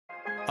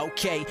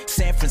Okay,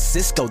 San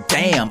Francisco,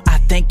 damn, I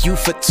thank you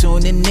for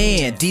tuning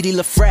in. Didi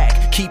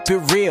LaFrac, keep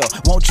it real,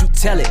 won't you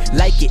tell it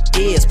like it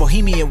is?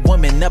 Bohemian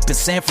woman up in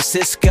San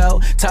Francisco,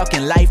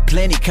 talking life,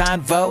 plenty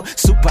convo,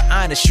 super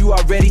honest, you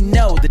already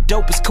know, the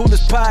dopest,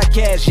 coolest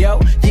podcast, yo.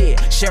 Yeah,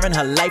 sharing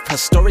her life, her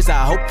stories,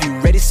 I hope you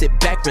ready, sit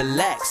back,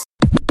 relax.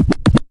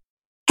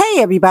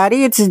 Hey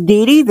everybody, it's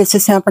Didi. This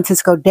is San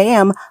Francisco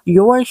Damn,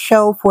 your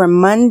show for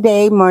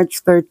Monday,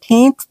 March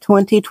 13th,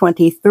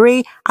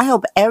 2023. I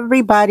hope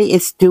everybody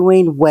is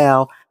doing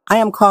well. I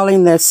am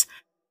calling this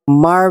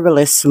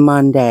Marvelous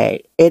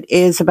Monday. It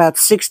is about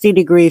 60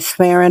 degrees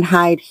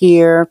Fahrenheit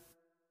here.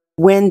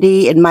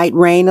 Windy. It might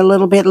rain a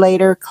little bit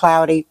later.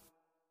 Cloudy.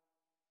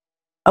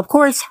 Of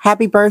course,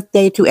 happy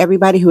birthday to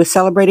everybody who is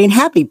celebrating.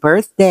 Happy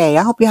birthday.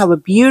 I hope you have a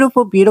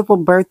beautiful, beautiful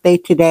birthday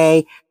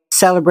today.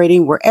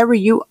 Celebrating wherever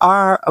you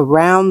are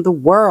around the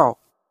world.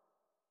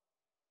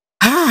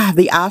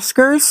 The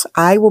Oscars.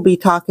 I will be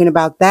talking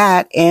about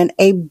that in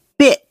a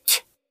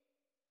bit.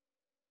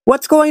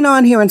 What's going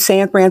on here in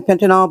San Fran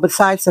Fentanyl,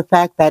 besides the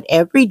fact that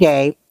every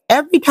day,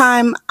 every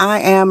time I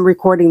am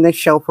recording this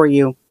show for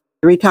you,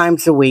 3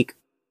 times a week,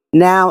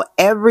 now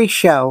every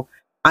show,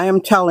 I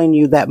am telling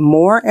you that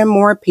more and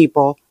more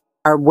people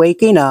are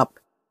waking up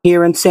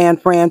here in San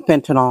Fran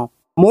Fentanyl.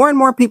 More and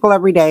more people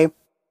every day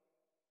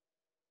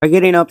are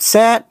getting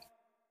upset.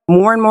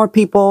 More and more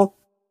people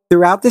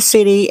throughout the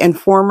city and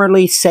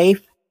formerly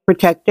safe,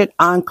 protected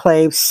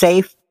enclaves,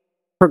 safe,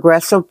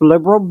 progressive,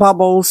 liberal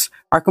bubbles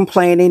are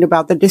complaining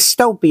about the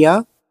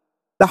dystopia,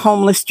 the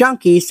homeless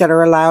junkies that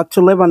are allowed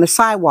to live on the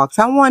sidewalks.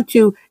 I want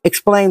to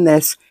explain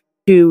this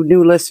to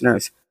new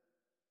listeners.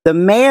 The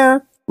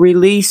mayor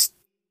released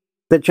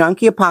the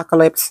Junkie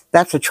Apocalypse.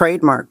 That's a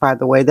trademark, by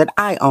the way, that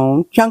I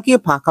own. Junkie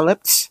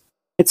Apocalypse.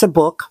 It's a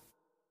book.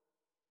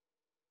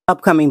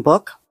 Upcoming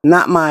book.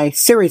 Not my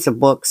series of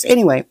books.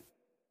 Anyway,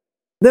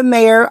 the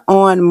mayor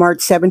on March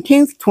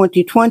 17th,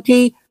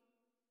 2020,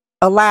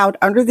 allowed,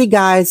 under the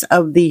guise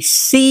of the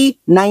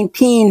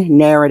C-19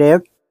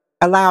 narrative,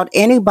 allowed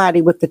anybody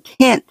with a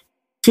tent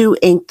to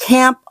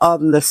encamp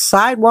on the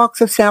sidewalks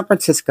of San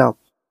Francisco.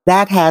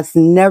 That has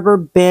never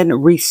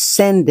been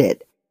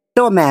rescinded.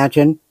 So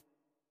imagine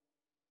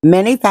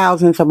many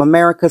thousands of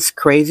America's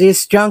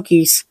craziest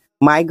junkies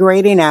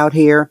migrating out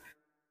here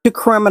to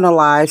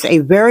criminalize a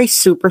very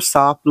super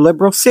soft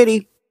liberal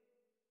city.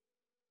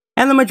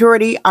 And the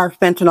majority are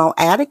fentanyl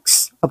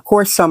addicts. Of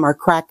course, some are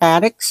crack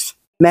addicts,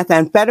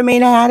 methamphetamine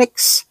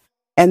addicts,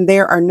 and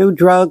there are new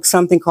drugs,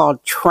 something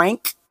called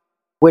Tranq,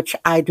 which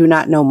I do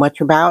not know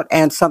much about,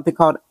 and something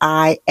called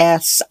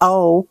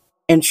ISO.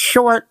 In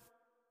short,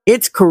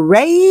 it's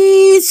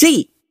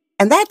crazy.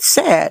 And that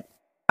said,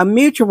 a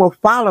mutual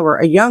follower,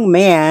 a young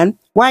man,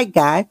 white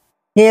guy,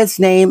 his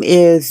name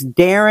is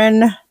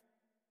Darren,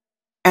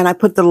 and I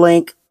put the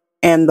link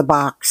in the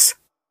box.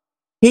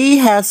 He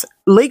has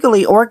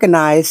legally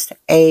organized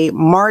a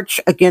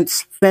march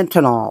against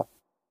fentanyl.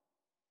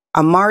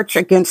 A march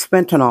against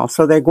fentanyl.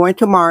 So they're going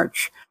to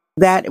march.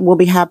 That will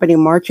be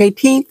happening March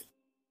 18th,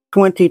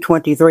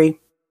 2023.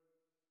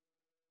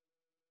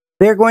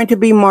 They're going to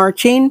be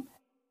marching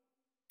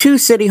to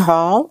City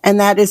Hall, and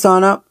that is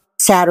on a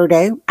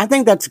Saturday. I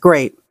think that's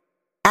great.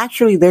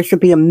 Actually, there should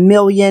be a 1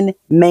 million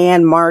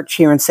man march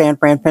here in San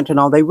Fran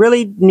Fentanyl. They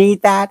really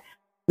need that.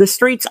 The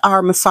streets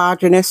are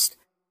misogynist,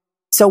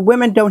 so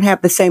women don't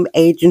have the same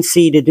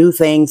agency to do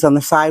things on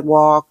the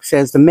sidewalks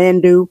as the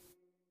men do.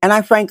 And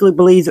I frankly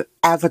believe,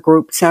 as a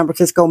group, San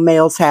Francisco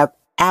males have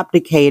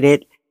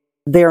abdicated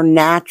their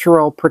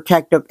natural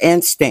protective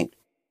instinct.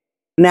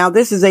 Now,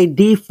 this is a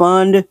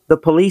defund the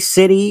police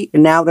city,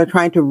 and now they're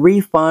trying to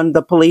refund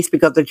the police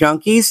because the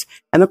junkies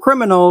and the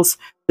criminals,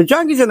 the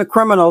junkies and the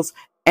criminals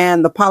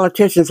and the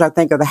politicians, I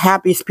think, are the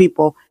happiest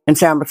people in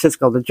San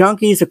Francisco. The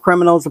junkies, the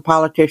criminals, the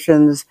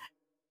politicians.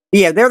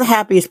 Yeah, they're the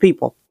happiest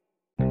people.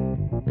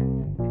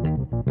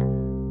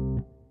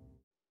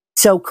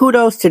 So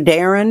kudos to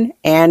Darren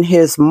and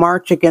his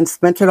march against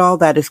fentanyl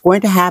that is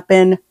going to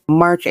happen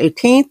March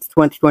 18th,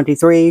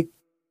 2023,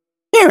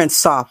 here in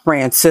San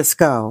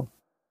Francisco.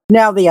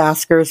 Now, the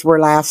Oscars were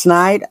last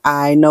night.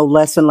 I know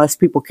less and less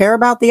people care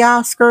about the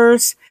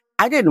Oscars.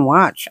 I didn't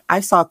watch.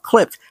 I saw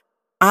clips.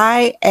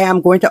 I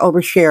am going to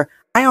overshare.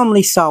 I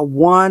only saw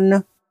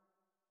one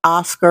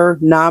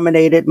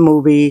Oscar-nominated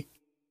movie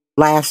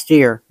last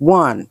year.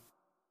 One.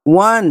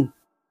 And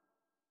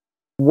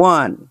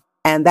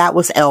that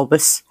was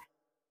Elvis.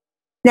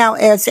 Now,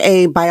 as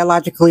a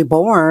biologically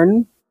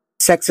born,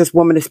 sexist,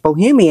 womanist,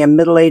 bohemian,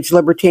 middle-aged,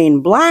 libertine,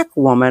 black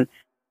woman,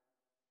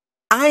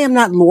 I am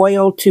not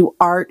loyal to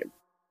art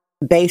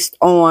based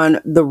on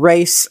the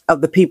race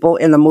of the people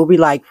in the movie.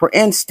 Like, for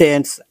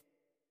instance,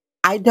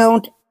 I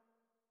don't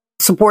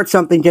support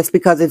something just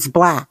because it's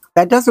black.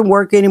 That doesn't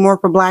work anymore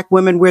for black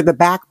women. We're the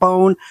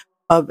backbone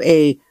of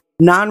a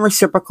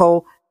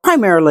non-reciprocal,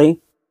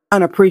 primarily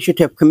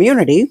unappreciative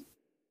community,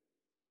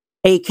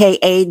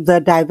 aka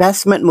the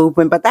divestment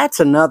movement, but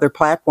that's another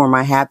platform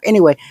I have.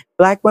 Anyway,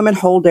 black women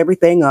hold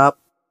everything up,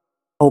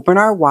 open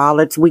our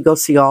wallets. We go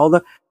see all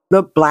the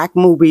the black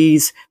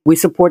movies. We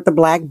support the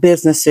black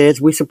businesses.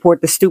 We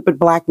support the stupid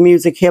black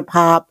music, hip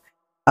hop,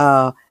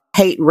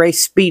 hate,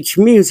 race, speech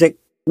music.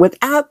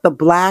 Without the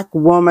black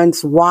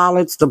woman's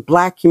wallets, the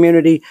black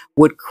community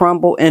would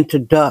crumble into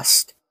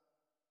dust.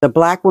 The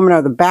black women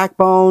are the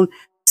backbone.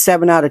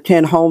 7 out of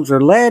 10 homes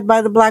are led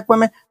by the black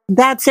women.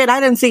 That's it. I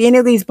didn't see any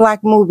of these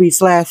black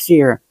movies last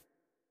year.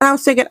 And I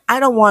was thinking, I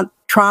don't want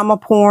trauma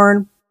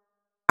porn.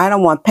 I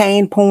don't want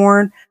pain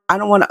porn. I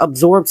don't want to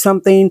absorb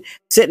something,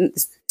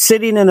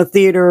 sitting in a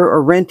theater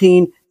or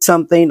renting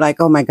something like,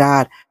 oh my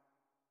God,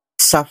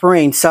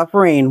 suffering,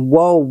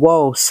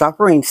 whoa,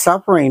 suffering,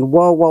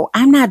 whoa.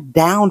 I'm not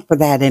down for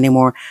that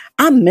anymore.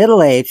 I'm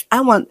middle-aged.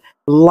 I want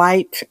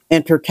light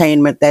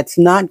entertainment that's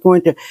not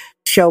going to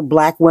show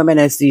black women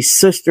as these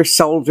sister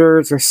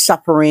soldiers or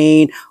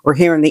suffering or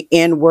hearing the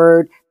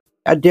N-word,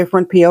 a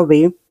different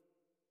POV.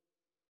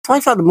 So I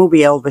saw the movie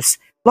Elvis.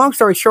 Long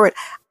story short,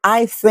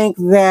 I think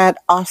that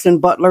Austin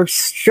Butler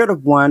should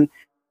have won.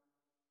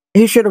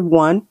 He should have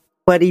won,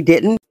 but he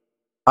didn't.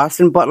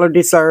 Austin Butler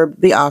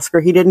deserved the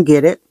Oscar. He didn't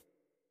get it.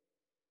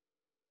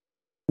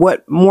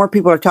 What more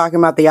people are talking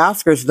about the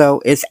Oscars,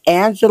 though, is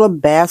Angela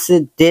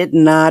Bassett did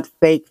not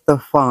fake the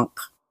funk.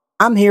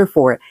 I'm here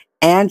for it.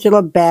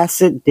 Angela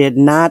Bassett did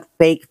not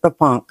fake the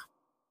funk.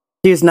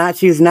 She's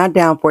not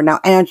down for it. Now,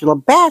 Angela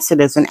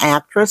Bassett is an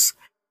actress,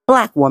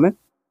 black woman.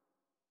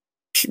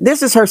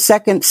 This is her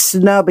second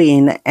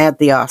snubbing at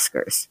the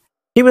Oscars.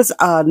 She was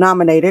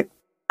nominated,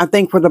 I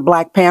think, for the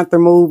Black Panther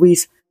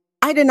movies.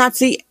 I did not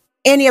see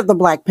any of the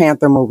Black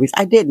Panther movies.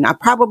 I didn't. I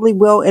probably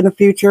will in the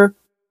future.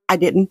 I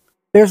didn't.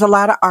 There's a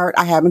lot of art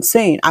I haven't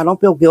seen. I don't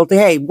feel guilty.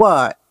 Hey,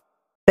 what?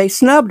 They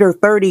snubbed her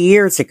 30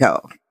 years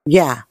ago.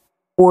 Yeah.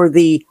 For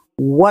the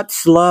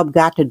What's Love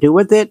Got to Do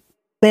With It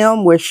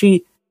film where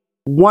she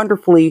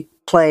wonderfully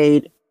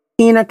played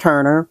Tina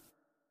Turner.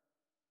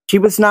 She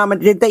was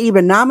nominated. Did they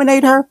even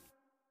nominate her?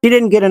 She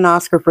didn't get an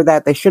Oscar for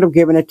that. They should have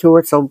given it to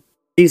her. So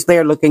she's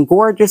there looking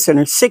gorgeous in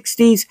her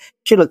 60s.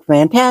 She looked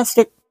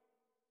fantastic.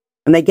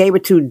 And they gave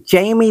it to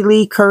Jamie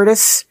Lee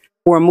Curtis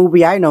for a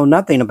movie I know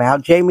nothing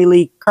about. Jamie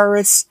Lee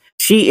Curtis.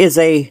 She is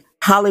a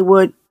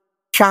Hollywood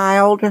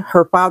child.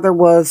 Her father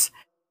was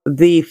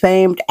the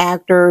famed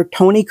actor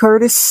Tony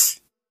Curtis.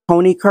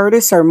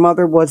 Her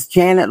mother was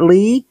Janet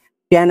Leigh.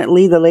 Janet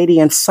Leigh, the lady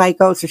in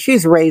Psycho. So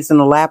she's raised in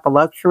the lap of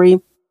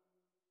luxury.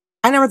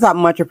 I never thought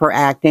much of her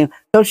acting.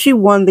 So she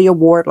won the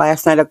award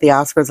last night at the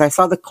Oscars. I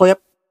saw the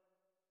clip.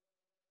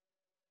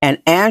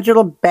 And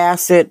Angela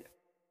Bassett,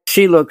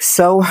 she looked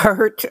so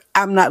hurt.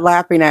 I'm not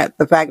laughing at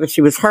the fact that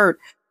she was hurt,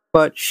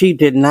 but she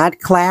did not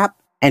clap.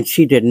 And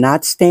she did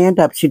not stand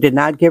up. She did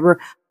not give her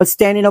a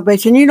standing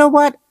ovation. You know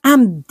what?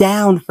 I'm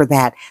down for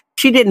that.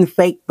 She didn't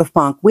fake the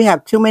funk. We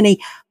have too many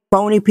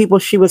phony people.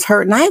 She was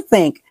hurt. And I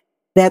think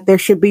that there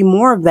should be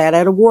more of that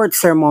at award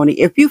ceremony.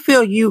 If you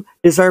feel you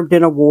deserved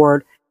an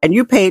award and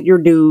you paid your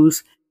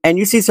dues and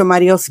you see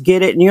somebody else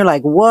get it and you're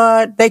like,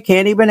 what? They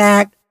can't even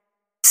act.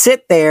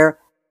 Sit there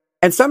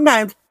and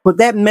sometimes put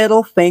that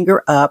middle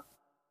finger up.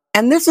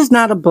 And this is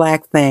not a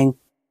black thing.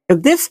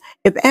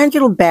 If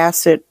Angela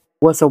Bassett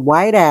was a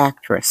white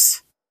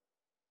actress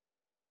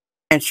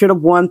and should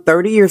have won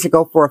 30 years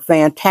ago for a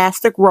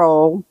fantastic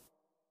role,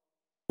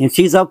 and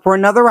she's up for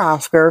another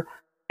Oscar,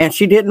 and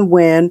she didn't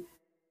win,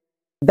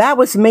 that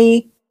was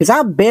me, because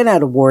I've been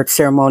at award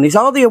ceremonies.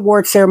 All the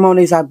award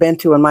ceremonies I've been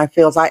to in my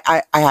fields, I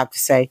have to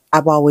say,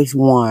 I've always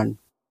won.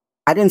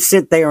 I didn't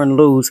sit there and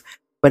lose.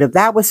 But if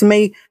that was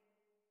me,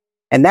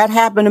 and that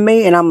happened to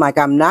me, and I'm like,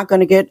 I'm not going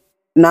to get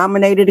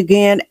nominated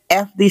again,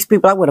 F these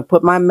people, I would have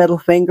put my middle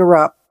finger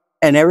up.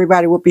 And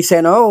everybody would be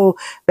saying, oh,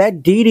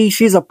 that Dee Dee,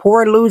 she's a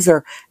poor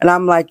loser. And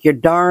I'm like, you're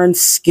darn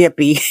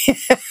Skippy.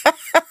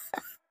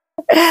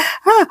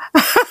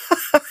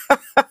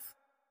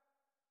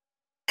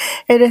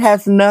 And it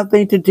has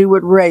nothing to do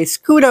with race.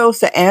 Kudos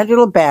to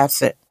Angela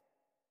Bassett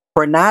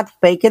for not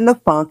faking the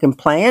funk and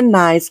playing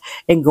nice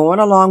and going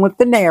along with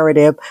the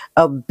narrative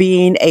of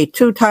being a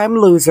two-time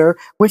loser,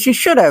 when she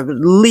should have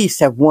at least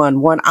have won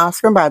one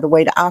Oscar. And by the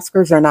way, the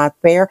Oscars are not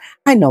fair.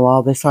 I know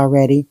all this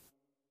already.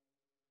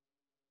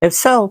 If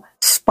so,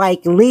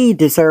 Spike Lee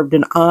deserved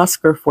an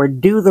Oscar for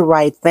Do the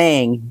Right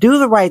Thing. Do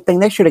the Right Thing.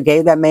 They should have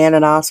gave that man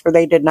an Oscar.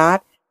 They did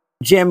not.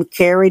 Jim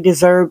Carrey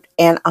deserved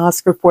an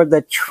Oscar for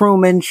The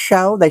Truman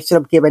Show. They should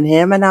have given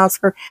him an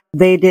Oscar.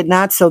 They did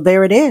not. So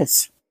there it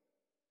is.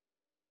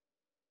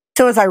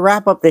 So as I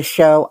wrap up this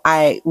show,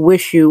 I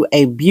wish you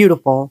a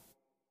beautiful,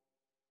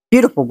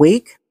 beautiful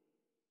week.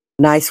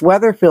 Nice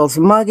weather, feels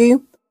muggy.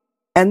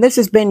 And this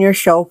has been your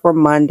show for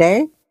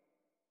Monday,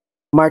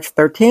 March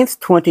 13th,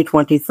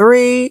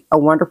 2023, a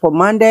wonderful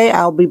Monday.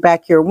 I'll be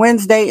back here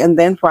Wednesday and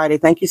then Friday.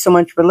 Thank you so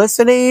much for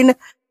listening.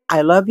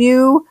 I love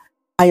you.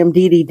 I am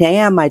Dee Dee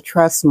Dam. I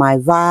trust my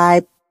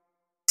vibe.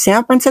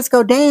 San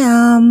Francisco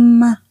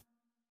Dam.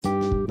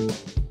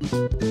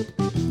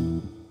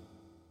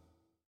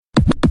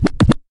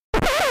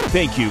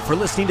 Thank you for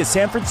listening to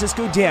San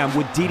Francisco Dam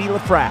with Dee Dee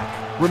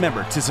LaFrac.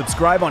 Remember to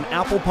subscribe on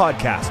Apple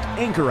Podcast,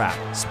 Anchor app,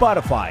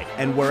 Spotify,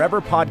 and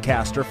wherever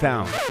podcasts are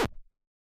found.